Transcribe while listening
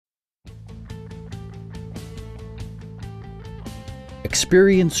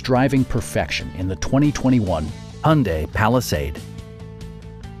Experience driving perfection in the 2021 Hyundai Palisade.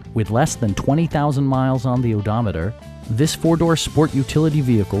 With less than 20,000 miles on the odometer, this four-door sport utility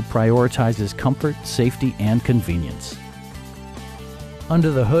vehicle prioritizes comfort, safety, and convenience.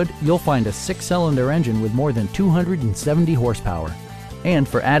 Under the hood, you'll find a 6-cylinder engine with more than 270 horsepower. And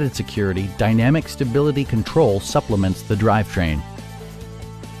for added security, dynamic stability control supplements the drivetrain.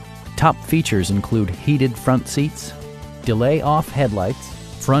 Top features include heated front seats, delay-off headlights,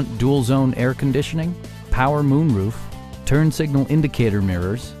 front dual-zone air conditioning, power moonroof, turn signal indicator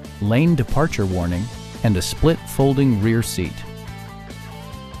mirrors, lane departure warning, and a split folding rear seat.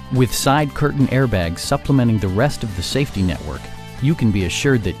 With side curtain airbags supplementing the rest of the safety network, you can be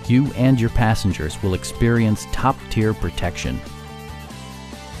assured that you and your passengers will experience top-tier protection.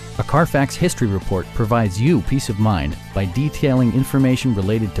 A Carfax history report provides you peace of mind by detailing information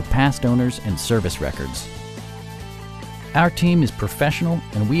related to past owners and service records. Our team is professional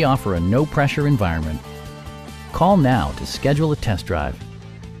and we offer a no-pressure environment. Call now to schedule a test drive.